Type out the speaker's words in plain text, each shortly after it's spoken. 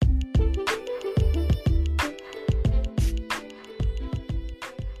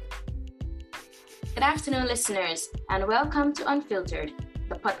Good afternoon, listeners, and welcome to Unfiltered,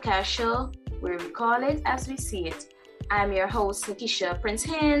 the podcast show where we call it as we see it. I'm your host, Nikisha Prince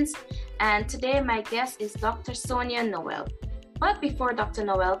Haynes, and today my guest is Dr. Sonia Noel. But before Dr.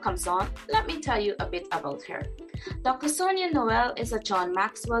 Noel comes on, let me tell you a bit about her. Dr. Sonia Noel is a John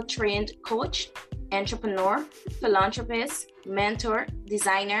Maxwell trained coach, entrepreneur, philanthropist, mentor,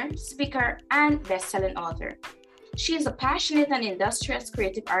 designer, speaker, and best-selling author. She is a passionate and industrious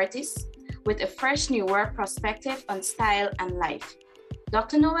creative artist with a fresh new work perspective on style and life.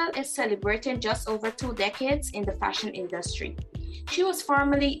 Dr. Noel is celebrating just over 2 decades in the fashion industry. She was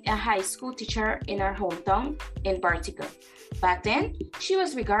formerly a high school teacher in her hometown in Bartica. Back then, she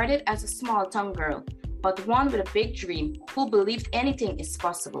was regarded as a small town girl, but one with a big dream who believed anything is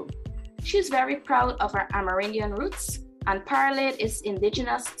possible. She is very proud of her Amerindian roots and parlayed its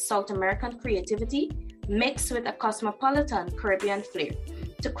indigenous South American creativity mixed with a cosmopolitan Caribbean flair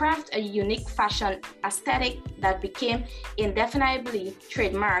to craft a unique fashion aesthetic that became indefinitely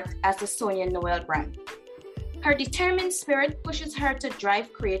trademarked as the Sonia Noel brand. Her determined spirit pushes her to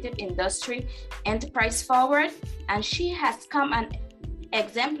drive creative industry enterprise forward, and she has become an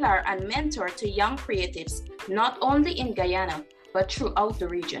exemplar and mentor to young creatives, not only in Guyana, but throughout the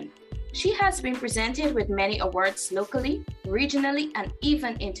region. She has been presented with many awards locally, regionally, and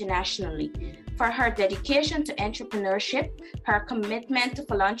even internationally for her dedication to entrepreneurship, her commitment to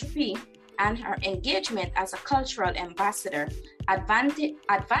philanthropy, and her engagement as a cultural ambassador,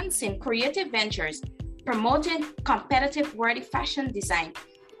 advancing creative ventures, promoting competitive worthy fashion design,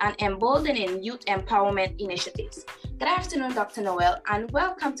 and emboldening youth empowerment initiatives. Good afternoon, Dr. Noel, and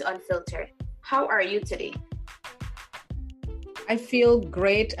welcome to Unfiltered. How are you today? I feel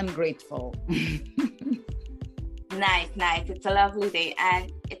great and grateful. Nice. It's a lovely day,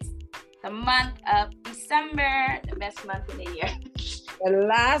 and it's the month of December, the best month in the year. The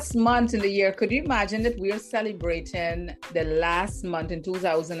last month in the year. Could you imagine that we are celebrating the last month in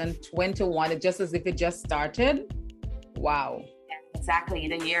 2021, just as if it just started? Wow. Yeah, exactly.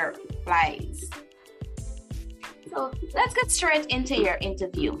 The year flies. So let's get straight into your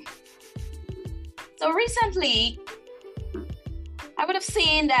interview. So recently, I would have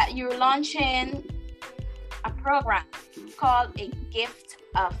seen that you're launching a program called A Gift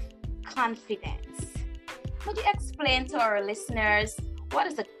of Confidence. Could you explain to our listeners what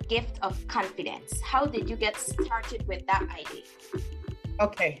is a gift of confidence? How did you get started with that idea?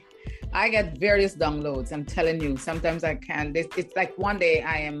 Okay. I get various downloads. I'm telling you, sometimes I can. It's like one day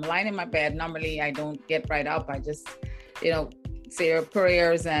I am lying in my bed. Normally I don't get right up. I just, say your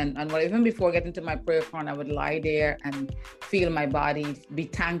prayers and well, even before getting to my prayer corner, I would lie there and feel my body, be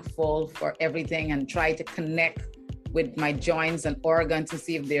thankful for everything and try to connect with my joints and organs to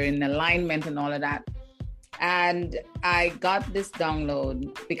see if they're in alignment and all of that. And I got this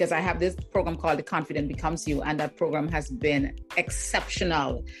download because I have this program called The Confident Becomes You, and that program has been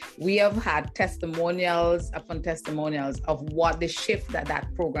exceptional. We have had testimonials upon testimonials of what the shift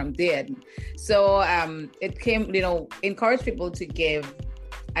that program did. So it came, encourage people to give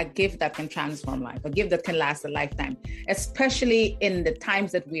a gift that can transform life, a gift that can last a lifetime, especially in the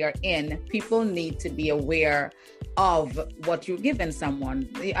times that we are in. People need to be aware of what you're giving someone.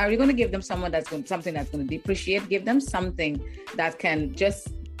 Are you going to give them something that's going to depreciate? Give them something that can just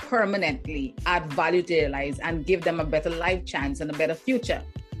permanently add value to their lives and give them a better life chance and a better future.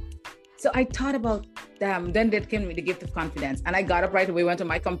 So I thought about them. Then there came the gift of confidence, and I got up right away, went to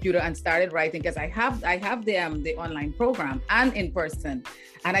my computer and started writing because I have the online program and in person,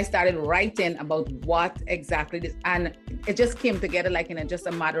 and I started writing about what exactly this, and it just came together like in just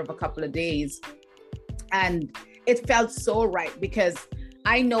a matter of a couple of days, and it felt so right because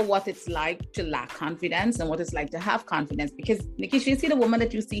I know what it's like to lack confidence and what it's like to have confidence. Because Nikisha, you see the woman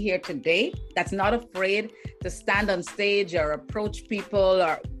that you see here today that's not afraid to stand on stage or approach people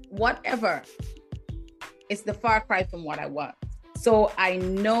or whatever. It's the far cry from what I was. So I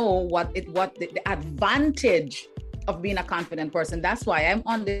know what the advantage of being a confident person. That's why I'm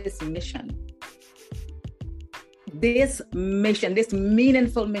on this mission. This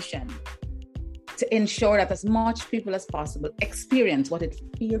meaningful mission to ensure that as much people as possible experience what it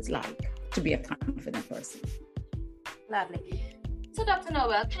feels like to be a confident person. Lovely. So Dr.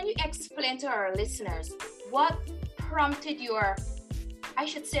 Noel, can you explain to our listeners what prompted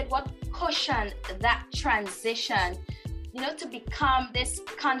what cushioned that transition, to become this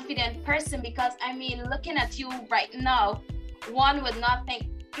confident person? Because looking at you right now, one would not think,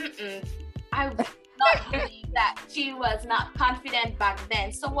 I would not believe that she was not confident back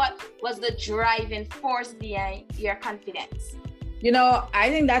then. So what was the driving force behind your confidence? I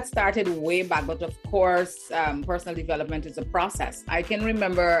think that started way back, but of course, personal development is a process. I can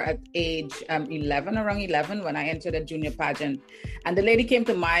remember at age 11, around 11, when I entered a junior pageant, and the lady came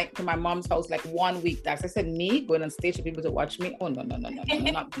to my mom's house like 1 week. I said, me going on stage for people to watch me? Oh, no,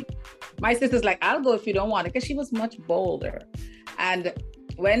 not me. My sister's like, I'll go if you don't want it, because she was much bolder. And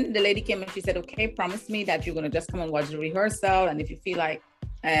when the lady came and she said, okay, promise me that you're going to just come and watch the rehearsal, and if you feel like,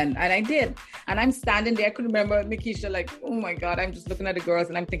 and I did. And I'm standing there. I could remember Nikisha, like, oh my God, I'm just looking at the girls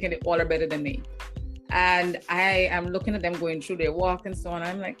and I'm thinking they all are better than me. And I am looking at them going through their walk and so on.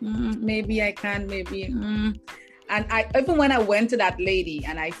 I'm like, maybe I can, maybe. And even when I went to that lady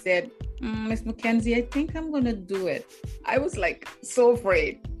and I said, Miss Mackenzie, I think I'm going to do it. I was like so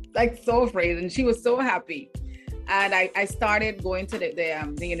afraid. And she was so happy. And I started going to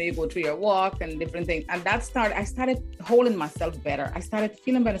you go through your walk and different things. And I started holding myself better. I started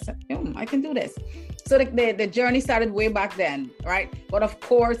feeling better. I can do this. So the journey started way back then, right? But of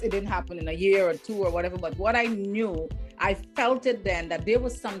course, it didn't happen in a year or two or whatever. But what I knew, I felt it then that there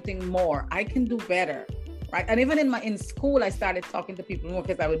was something more. I can do better, right? And even in school, I started talking to people more,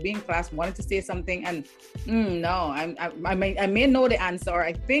 because I would be in class, wanted to say something, and no, I may know the answer, or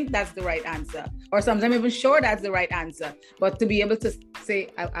I think that's the right answer, or sometimes I'm even sure that's the right answer. But to be able to say,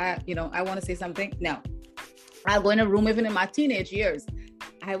 I want to say something, no. I'll go in a room, even in my teenage years,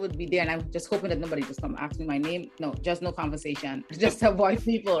 I would be there, and I'm just hoping that nobody just come ask me my name. No, just no conversation, just avoid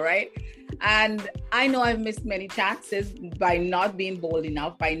people, right? And I know I've missed many chances by not being bold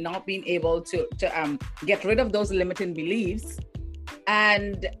enough, by not being able to get rid of those limiting beliefs.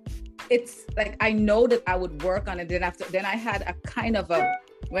 And it's like, I know that I would work on it. Then I had a kind of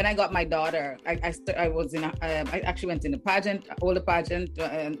when I got my daughter, I actually went in a pageant, older pageant,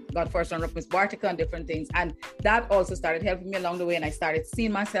 and got first runner up Miss Bartica and different things. And that also started helping me along the way. And I started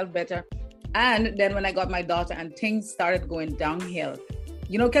seeing myself better. And then when I got my daughter and things started going downhill,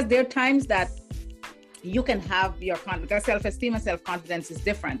 because there are times that you can have your confidence. Self-esteem and self-confidence is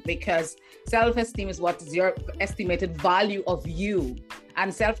different, because self-esteem is what is your estimated value of you,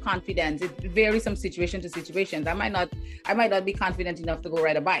 and self-confidence, it varies from situation to situation. I might not be confident enough to go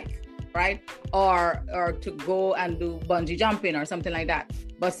ride a bike, right? Or to go and do bungee jumping or something like that.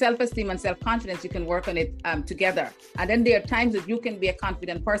 But self-esteem and self-confidence, you can work on it together. And then there are times that you can be a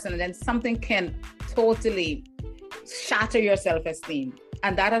confident person, and then something can totally shatter your self-esteem.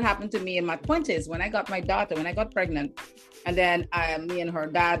 And that had happened to me in my 20s when I got my daughter, when I got pregnant. And then me and her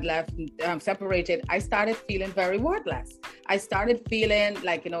dad left, separated. I started feeling very worthless. I started feeling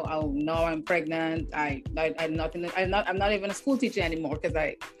like, oh no, I'm pregnant. I'm not even a school teacher anymore, because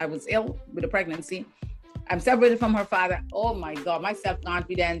I was ill with a pregnancy. I'm separated from her father. Oh my God, my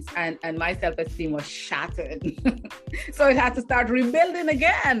self-confidence and my self-esteem was shattered. So it had to start rebuilding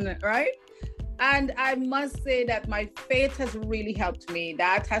again, right? And I must say that my faith has really helped me.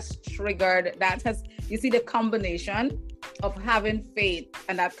 You see, the combination of having faith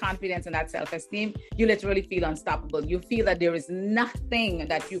and that confidence and that self-esteem, you literally feel unstoppable. You feel that there is nothing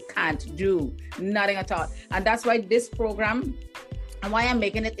that you can't do, nothing at all. And that's why this program, and why I'm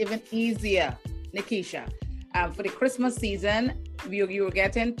making it even easier, Nikisha, for the Christmas season, you're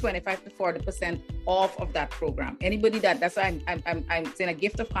getting 25 to 40% off of that program. Anybody that's why I'm saying a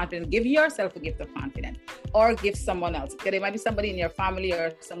gift of confidence. Give yourself a gift of confidence, or give someone else. Okay, there might be somebody in your family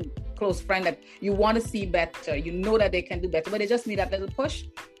or some close friend that you want to see better. You know that they can do better, but they just need that little push.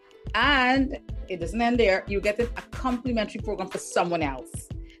 And it doesn't end there. You're getting a complimentary program for someone else.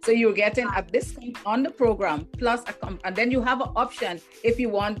 So you're getting a discount on the program, plus and then you have an option if you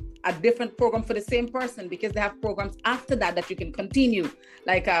want a different program for the same person, because they have programs after that you can continue,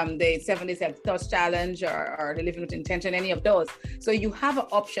 like the 7 Days Health Touch Challenge or the Living with Intention, any of those. So you have an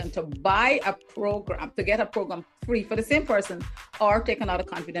option to buy a program, to get a program free for the same person, or take another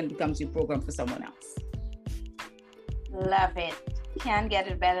Confident Becomes You program for someone else. Love it. Can't get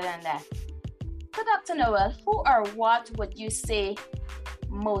it better than that. So Dr. Noel, who or what would you say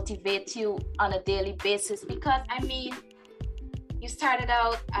motivate you on a daily basis? Because you started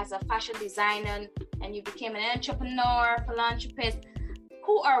out as a fashion designer and you became an entrepreneur, philanthropist.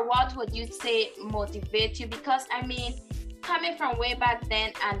 Who or what would you say motivate you? Because coming from way back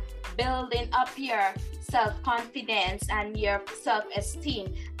then and building up your self-confidence and your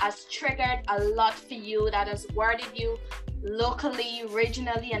self-esteem has triggered a lot for you, that has worded you locally,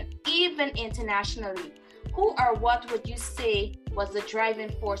 regionally, and even internationally. Who or what would you say was the driving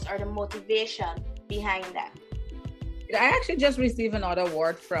force or the motivation behind that? I actually just received another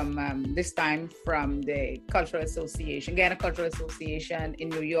award from this time from the Cultural Association, Guyana Cultural Association in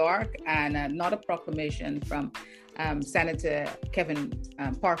New York, and another proclamation from Senator Kevin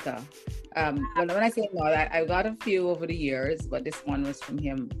Parker. Well, when I say no, I got a few over the years, but this one was from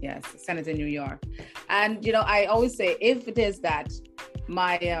him. Yes, Senator in New York. And I always say, if it is that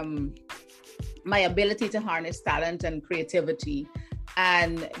my ability to harness talent and creativity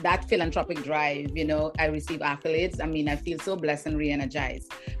and that philanthropic drive, I receive accolades. I mean, I feel so blessed and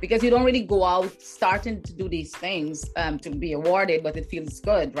re-energized, because you don't really go out starting to do these things to be awarded, but it feels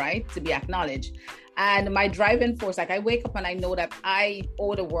good, right? To be acknowledged. And my driving force, like I wake up and I know that I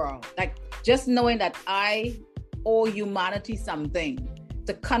owe the world, like just knowing that I owe humanity something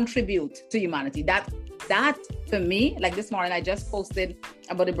to contribute to humanity. That for me, like this morning, I just posted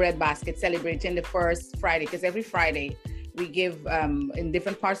about the bread basket celebrating the first Friday, because every Friday we give, in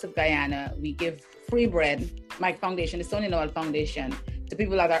different parts of Guyana, we give free bread. My foundation, the Sonia Noel Foundation, to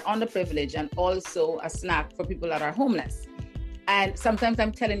people that are underprivileged, and also a snack for people that are homeless. And sometimes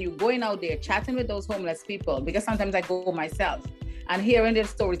I'm telling you, going out there, chatting with those homeless people, because sometimes I go myself, and hearing their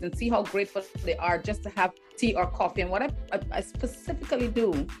stories and see how grateful they are just to have tea or coffee. And what I specifically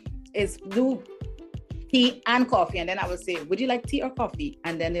do is do tea and coffee. And then I will say, would you like tea or coffee?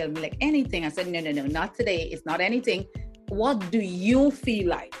 And then they'll be like, anything. I said, no, not today. It's not anything. What do you feel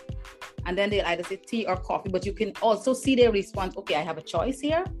like? And then they'll either say tea or coffee, but you can also see their response. Okay, I have a choice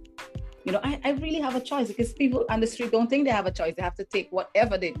here. I really have a choice, because people on the street don't think they have a choice. They have to take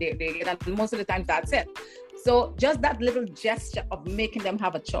whatever they get. And most of the time that's it. So just that little gesture of making them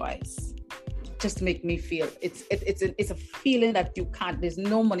have a choice just make me feel it's a feeling that you can't, there's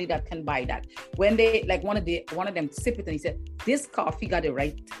no money that can buy that. When they, like one of them sip it and he said, this coffee got the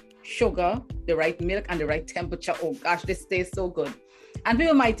right sugar, the right milk, and the right temperature. Oh gosh, this tastes so good. And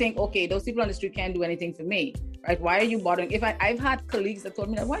people might think, okay, those people on the street can't do anything for me, right? Why are you bothering? I've had colleagues that told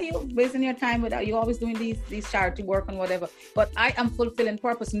me, why are you wasting your time with that? You're always doing these charity work and whatever. But I am fulfilling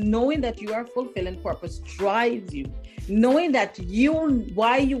purpose. Knowing that you are fulfilling purpose drives you. Knowing that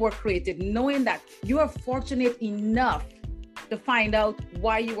why you were created, knowing that you are fortunate enough to find out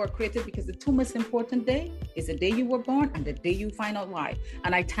why you were created, because the two most important day is the day you were born and the day you find out why.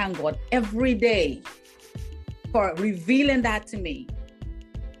 And I thank God every day for revealing that to me,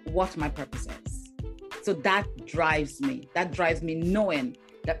 what my purpose is. So that drives me knowing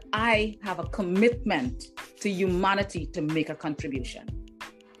that I have a commitment to humanity to make a contribution.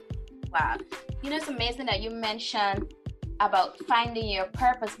 Wow. It's amazing that you mentioned about finding your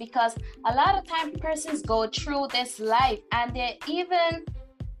purpose, because a lot of times persons go through this life and they're even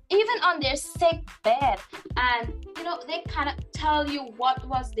on their sick bed, and they kind of tell you what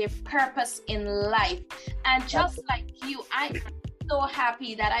was their purpose in life. And just like you, I am so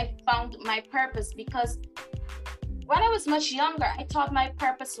happy that I found my purpose, because when I was much younger, I thought my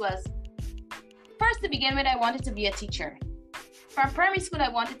purpose was, first to begin with, I wanted to be a teacher. From primary school, I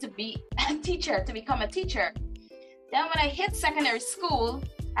wanted to be a teacher, to become a teacher. Then when I hit secondary school,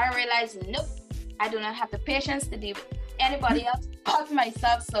 I realized, nope, I do not have the patience to deal with anybody else but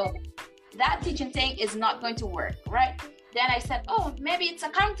myself. So that teaching thing is not going to work, right? Then I said, oh, maybe it's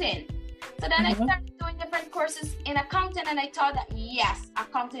accounting. So then I started doing different courses in accounting, and I thought that, yes,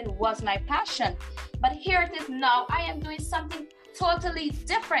 accounting was my passion. But here it is now. I am doing something totally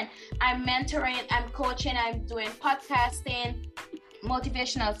different. I'm mentoring, I'm coaching, I'm doing podcasting,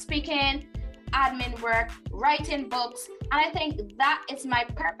 motivational speaking, admin work, writing books. And I think that is my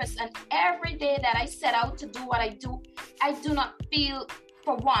purpose. And every day that I set out to do what I do not feel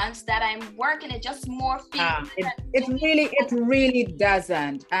for once that I'm working. It just more feels. It really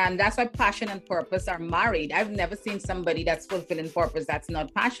doesn't. And that's why passion and purpose are married. I've never seen somebody that's fulfilling purpose that's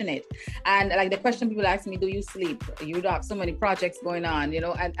not passionate. And like the question people ask me, do you sleep? You have so many projects going on,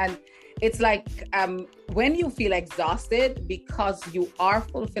 and it's like when you feel exhausted because you are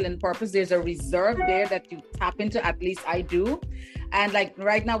fulfilling purpose, there's a reserve there that you tap into, at least I do. And like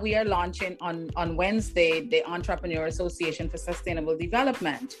right now we are launching on Wednesday, the Entrepreneur Association for Sustainable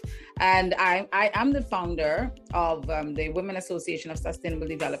Development. And I am the founder of the Women Association of Sustainable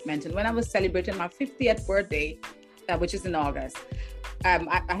Development. And when I was celebrating my 50th birthday, which is in August,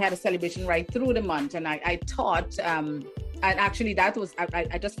 I had a celebration right through the month. And I taught, and actually that was,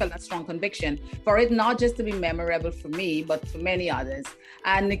 I just felt that strong conviction for it, not just to be memorable for me, but for many others.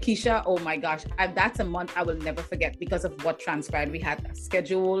 And Nikisha, oh my gosh, that's a month I will never forget because of what transpired. We had a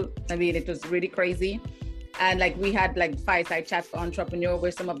schedule. I mean, it was really crazy. And like we had like fireside chat for entrepreneur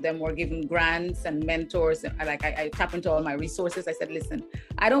where some of them were given grants and mentors. And I tap into all my resources. I said, listen,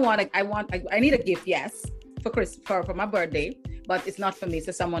 I need a gift, yes, for my birthday, but it's not for me. It's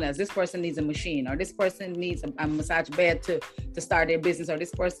for someone else. This person needs a machine, or this person needs a massage bed to start their business, or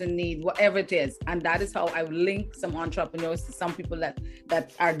this person needs whatever it is. And that is how I link some entrepreneurs to some people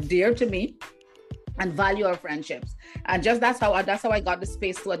that are dear to me and value our friendships. And just that's how I got the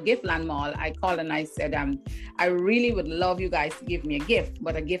space to at Giftland Mall. I called and I said, I really would love you guys to give me a gift,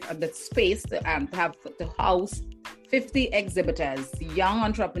 but a gift of the space to house 50 exhibitors, young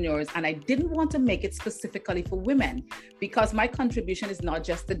entrepreneurs. And I didn't want to make it specifically for women, because my contribution is not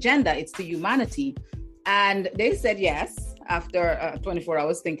just the gender, it's the humanity. And they said yes after 24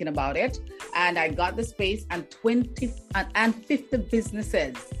 hours thinking about it. And I got the space, and 50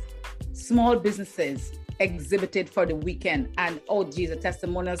 businesses, small businesses, exhibited for the weekend. And the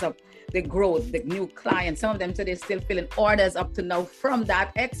testimonials of the growth, the new clients. Some of them said they're still filling orders up to now from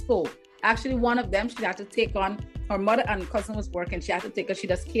that expo. Actually, one of them, she had to take on, her mother and cousin was working. She had to take her, she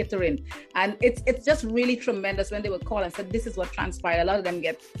does catering. And it's just really tremendous when they would call and said, this is what transpired. A lot of them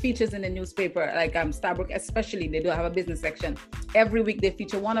get features in the newspaper, like Starbucks especially, they do have a business section. Every week they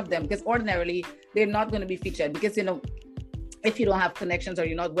feature one of them, because ordinarily they're not going to be featured, because, if you don't have connections, or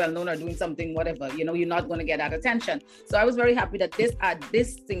you're not well known, or doing something, whatever, you're not going to get that attention. So I was very happy that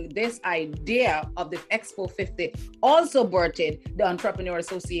this idea of the Expo 50 also birthed the Entrepreneur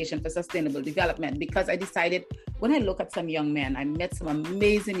Association for Sustainable Development, because I decided, when I look at some young men, I met some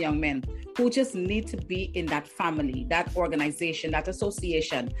amazing young men who just need to be in that family, that organization, that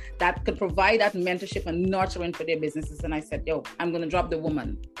association that could provide that mentorship and nurturing for their businesses. And I said, I'm going to drop the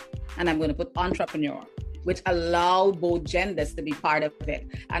woman and I'm going to put entrepreneur, which allow both genders to be part of it.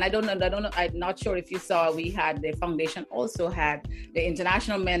 And I don't know, I'm not sure if you saw, we had, the foundation also had the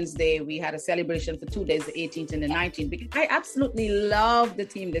International Men's Day. We had a celebration for 2 days, the 18th and the 19th, because I absolutely love the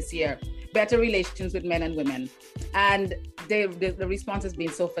theme this year, better relations with men and women. And the response has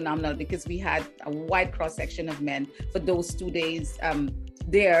been so phenomenal, because we had a wide cross-section of men for those 2 days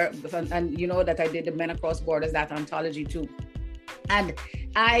there. And that I did the Men Across Borders, that anthology too. And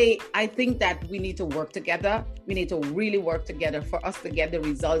I think that we need to work together. We need to really work together for us to get the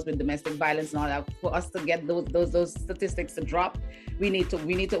results with domestic violence and all that. For us to get those statistics to drop, we need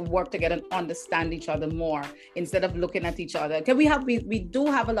to work together and understand each other more, instead of looking at each other. Because we do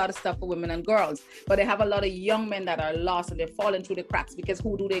have a lot of stuff for women and girls, but they have a lot of young men that are lost and they're falling through the cracks, because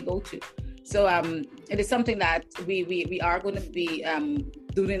who do they go to? So it is something that we are going to be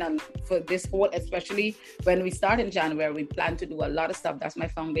doing for this whole, especially when we start in January. We plan to do a lot of stuff. That's my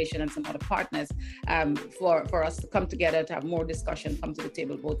foundation and some other partners, for us to come together to have more discussion, come to the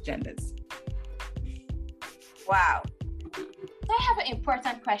table, both genders. Wow. So I have an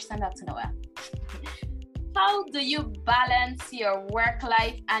important question, Dr. Noah. How do you balance your work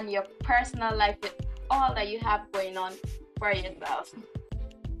life and your personal life with all that you have going on for yourself?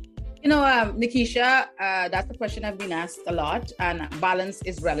 Nikisha, that's a question I've been asked a lot, and balance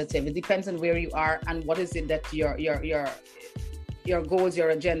is relative. It depends on where you are and what is it that your goals, your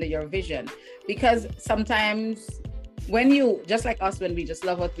agenda, your vision. Because sometimes when you, just like us, when we just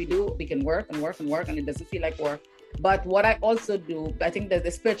love what we do, we can work and work and work and it doesn't feel like work. But what I also do, I think that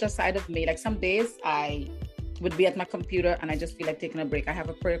the spiritual side of me, like some days I would be at my computer and I just feel like taking a break. I have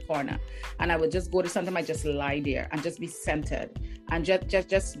a prayer corner and I would just go to something, I just lie there and just be centered and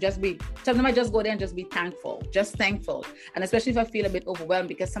just be, sometimes I just go there and just be thankful. And especially if I feel a bit overwhelmed,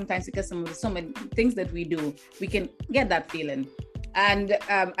 because sometimes, because so many things that we do, we can get that feeling. And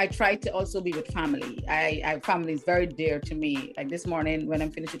I try to also be with family. Family is very dear to me. Like this morning when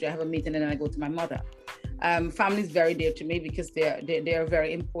I'm finished with you, I have a meeting and then I go to my mother. Family is very dear to me because they're a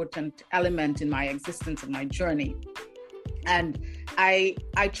very important element in my existence and my journey. And I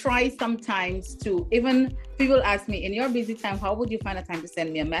try sometimes to, even people ask me, in your busy time, how would you find a time to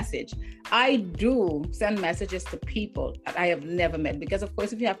send me a message? I do send messages to people that I have never met, because of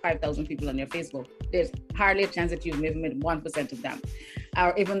course, if you have 5,000 people on your Facebook, there's hardly a chance that you've never met 1% of them,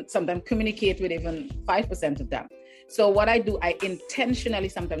 or even sometimes communicate with even 5% of them. So what I do, I intentionally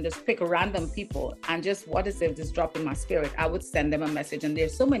sometimes just pick random people and just, what is it, just drop in my spirit. I would send them a message. And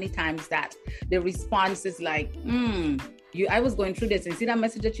there's so many times that the response is like, I was going through this, and see that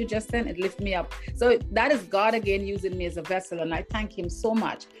message that you just sent, it lifted me up. So that is God again using me as a vessel, and I thank him so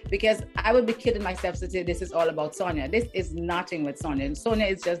much, because I would be kidding myself to say this is all about Sonia. This is nothing with Sonia, and Sonia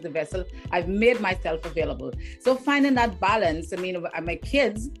is just the vessel. I've made myself available. So finding that balance, I mean, my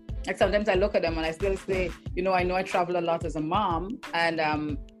kids, like sometimes I look at them and I still say, I know I travel a lot as a mom, and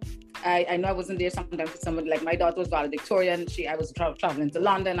I know I wasn't there sometimes for somebody, like my daughter was valedictorian. I was traveling to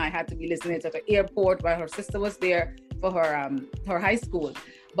London. I had to be listening to the airport while her sister was there for her high school.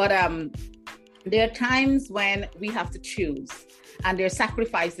 But there are times when we have to choose, and there are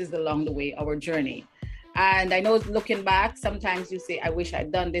sacrifices along the way, our journey. And I know looking back, sometimes you say, I wish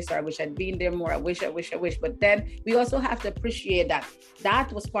I'd done this, or I wish I'd been there more. I wish. But then we also have to appreciate that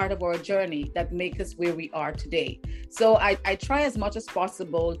that was part of our journey that makes us where we are today. So I try as much as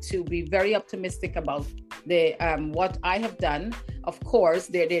possible to be very optimistic about the what I have done. Of course,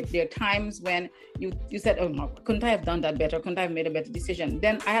 there are times when you said, oh, couldn't I have done that better? Couldn't I have made a better decision?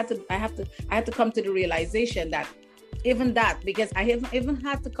 Then I had to come to the realization that even that, because I have even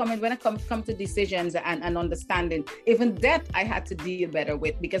had to come in when I come to decisions and understanding, even that I had to deal better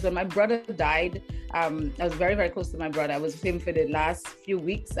with. Because when my brother died, I was very, very close to my brother. I was with him for the last few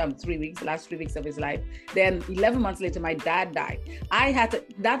weeks, last 3 weeks of his life. Then 11 months later, my dad died.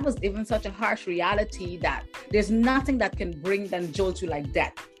 That was even such a harsh reality that there's nothing that can bring and jolt you like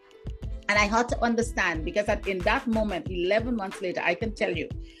that. And I had to understand, because in that moment, 11 months later, I can tell you,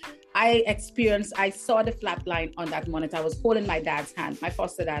 I saw the flat line on that monitor. I was holding my dad's hand, my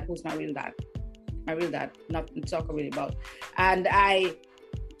foster dad, who's my real dad, not to talk really about. And I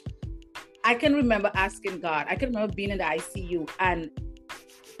can remember asking God, I can remember being in the ICU, and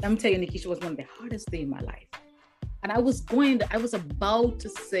I'm telling you, Nikisha, was one of the hardest days in my life. And I was about to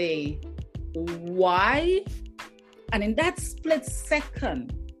say, why? And in that split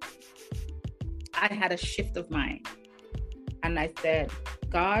second, I had a shift of mind. And I said,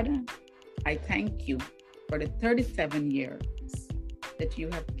 God, I thank you for the 37 years that you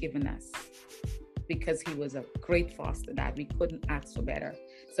have given us, because he was a great foster dad. We couldn't ask for better.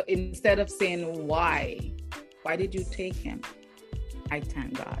 So instead of saying, why did you take him? I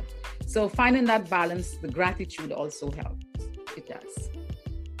thank God. So finding that balance, the gratitude also helps. It does.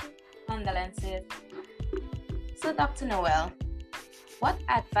 Condolences. So Dr. Noel, what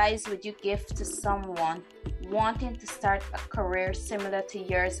advice would you give to someone wanting to start a career similar to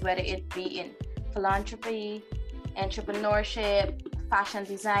yours, whether it be in philanthropy, entrepreneurship, fashion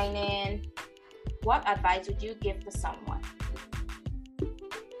designing? What advice would you give to someone?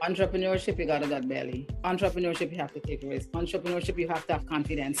 Entrepreneurship, you gotta got belly. Entrepreneurship, you have to take risks. Entrepreneurship, you have to have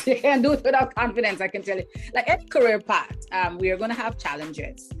confidence. You can't do it without confidence, I can tell you. Like any career path, we are gonna have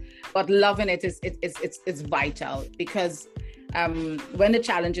challenges, but loving it is vital, because when the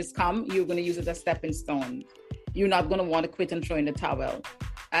challenges come, you're going to use it as a stepping stone. You're not going to want to quit and throw in the towel.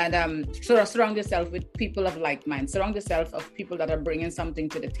 And surround yourself with people of like mind. Surround yourself of people that are bringing something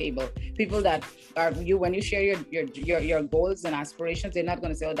to the table. People that are when you share your goals and aspirations, they're not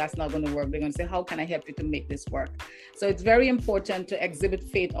going to say, oh, that's not going to work. They're going to say, how can I help you to make this work? So it's very important to exhibit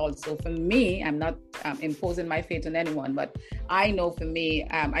faith also. For me, I'm not imposing my faith on anyone, but I know for me,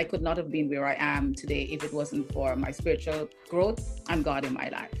 I could not have been where I am today if it wasn't for my spiritual growth and God in my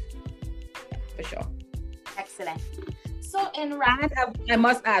life. Yeah, for sure. Excellent. So I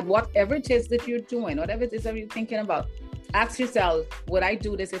must add, whatever it is that you're doing, whatever it is that you're thinking about, ask yourself, would I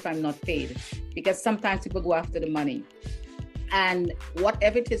do this if I'm not paid? Because sometimes people go after the money. And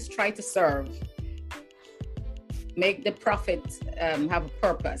whatever it is, try to serve. Make the profit have a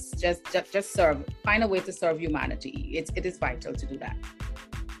purpose. Just serve. Find a way to serve humanity. It is vital to do that.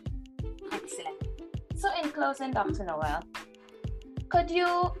 Excellent. So in closing, Dr. Noel, could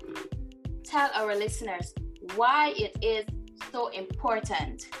you tell our listeners why it is so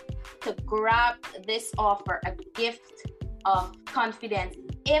important to grab this offer, a gift of confidence,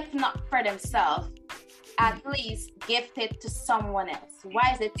 if not for themselves, at least gift it to someone else?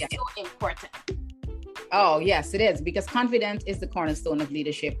 Why is it so important? Oh, yes, it is, because confidence is the cornerstone of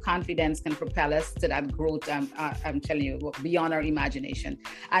leadership. Confidence can propel us to that growth, I'm telling you, beyond our imagination.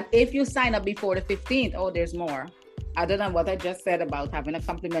 And if you sign up before the 15th, there's more. Other than what I just said about having a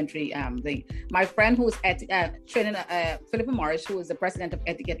complimentary thing. My friend who's training, Philippa Morris, who is the president of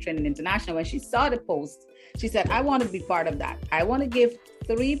Etiquette Training International, when she saw the post, she said, I want to be part of that. I want to give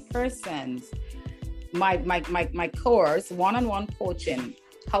 3 persons my course, one-on-one coaching,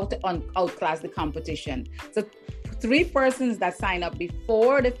 how to outclass the competition. So 3 persons that sign up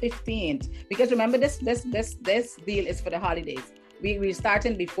before the 15th, because remember this deal is for the holidays. We're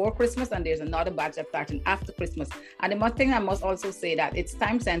starting before Christmas, and there's another batch that's starting after Christmas. And the one thing I must also say that it's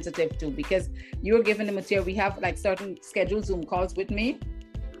time sensitive too, because you're given the material. We have like certain scheduled Zoom calls with me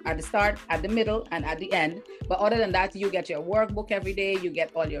at the start, at the middle, and at the end. But other than that, you get your workbook every day. You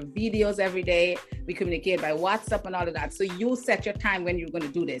get all your videos every day. We communicate by WhatsApp and all of that. So you set your time when you're going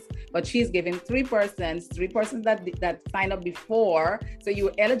to do this. But she's giving 3 persons that sign up before. So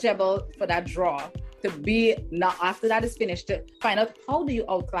you're eligible for that draw to be now after that is finished, to find out how do you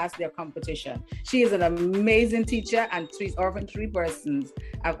outclass their competition. She is an amazing teacher, and she's offering 3 persons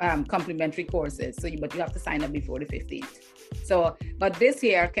complimentary courses. But you have to sign up before the 15th. So, but this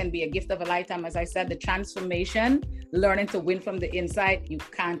year can be a gift of a lifetime. As I said, the transformation, learning to win from the inside, you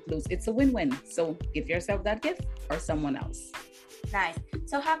can't lose. It's a win-win. So give yourself that gift or someone else. Nice.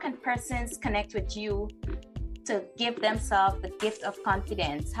 So how can persons connect with you to give themselves the gift of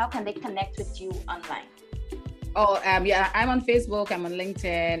confidence? How can they connect with you online? Yeah, I'm on Facebook, I'm on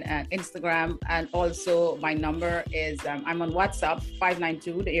LinkedIn and Instagram, and also my number is I'm on WhatsApp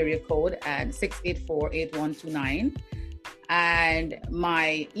 592, the area code, and 684-8129. And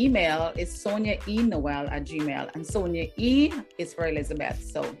my email is soniaenoel@gmail, and Sonia E is for Elizabeth.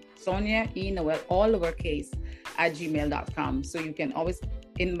 So Sonia E Noel, all lowercase, @gmail.com. So you can always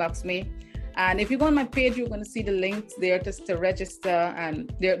inbox me. And if you go on my page, you're going to see the links there just to register.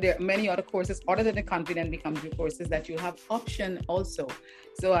 And there are many other courses other than the Confident Becomes You courses that you have option also.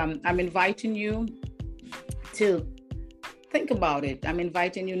 So I'm inviting you to think about it. I'm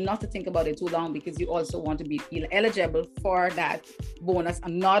inviting you not to think about it too long, because you also want to be eligible for that bonus.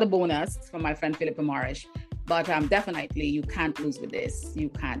 Another bonus from my friend Philippa Marish. But definitely you can't lose with this. You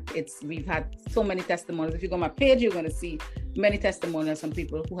can't. We've had so many testimonies. If you go on my page, you're going to see many testimonials from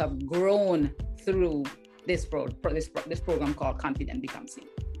people who have grown through this program called Confident Becomes You.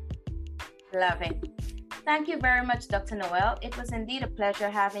 Love it. Thank you very much, Dr. Noel. It was indeed a pleasure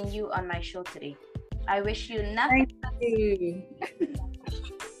having you on my show today. I wish you nothing. Thank you.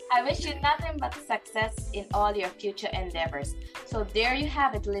 I wish you nothing but success in all your future endeavors. So there you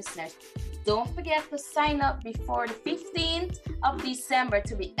have it, listeners. Don't forget to sign up before the 15th of December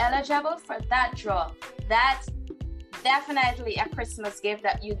to be eligible for that draw. That's definitely a Christmas gift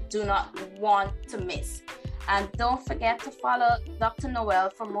that you do not want to miss. And don't forget to follow Dr.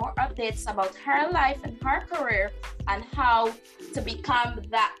 Noel for more updates about her life and her career and how to become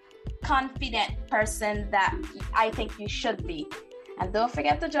that confident person that I think you should be. And don't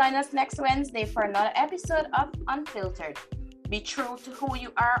forget to join us next Wednesday for another episode of Unfiltered. Be true to who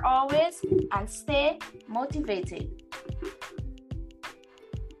you are always and stay motivated.